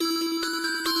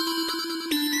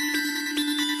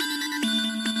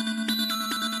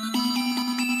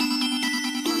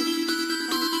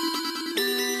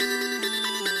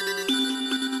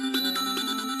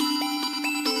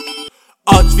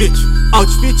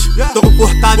outfit, tô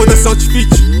comportado, muda-se outfit,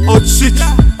 outshit,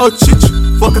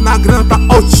 foca na grana pra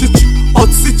outshit,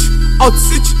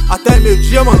 até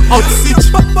meio-dia, mano, outhit,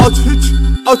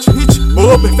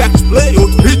 boa, perfect play,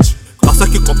 outro hit. Calça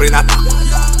que comprei na taco,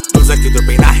 blusa que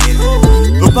dropei na renda,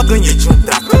 roupa ganhei de um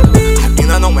trato, a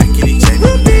mina não é aquele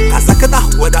Jenny, casaca da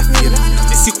rua da feira,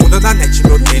 de segunda da net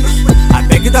meu tênis, a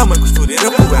bag da mãe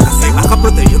costureira, poeira sem marca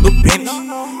protegendo o pênis.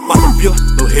 4 pila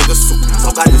no rei do suco,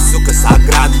 salgado e suco é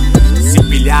sagrado. Se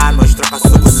pilhar, nós troca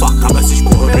suco, só acaba se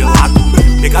escorrelado.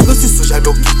 Pegado se suja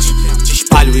meu kit, te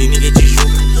espalho e ninguém te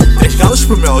julga. 3 galos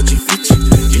pro meu outfit,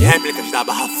 de réplicas da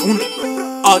Barra Funda.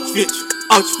 Outfit,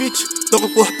 tô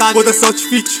comportado, muda-se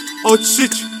outfit,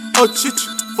 outshit,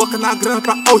 foca na grana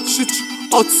pra outshit,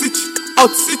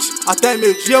 até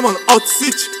meio-dia, mano,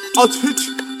 outhit,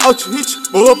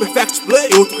 boa, perfect play,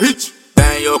 outro hit.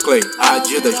 Tem Oakley,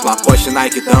 Adidas, Lacoste,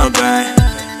 Nike também.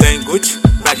 Tem Gucci,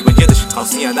 pras bandidas,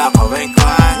 calcinha da Calvin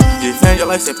Klein. Defende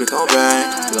elas sempre tão bem,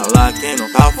 lá lá quem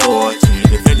não tá forte.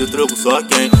 Defende o troco só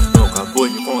quem nunca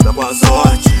pôde contar com a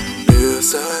sorte.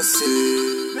 Versace,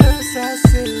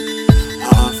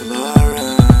 Ralph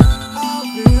Lauren,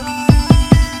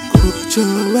 Gucci,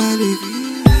 LV,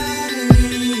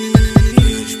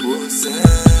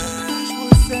 10%.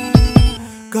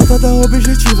 Gata da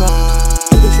objetiva,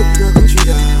 deixa eu pegar contigo.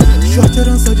 Short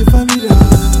herança de família,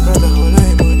 pra dar rolê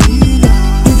em bonilha.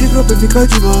 E de dropa fica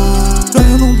de boa,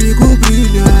 ganha no umbigo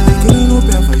brilha. E quem no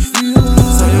pé faz fila,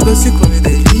 saia da ciclone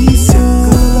delícia.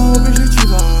 Gata da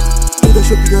objetiva,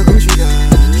 deixa eu pegar contigo.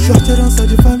 Short herança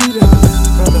de família,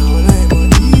 pra dar rolê em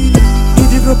bonilha. E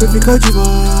de dropa fica de boa.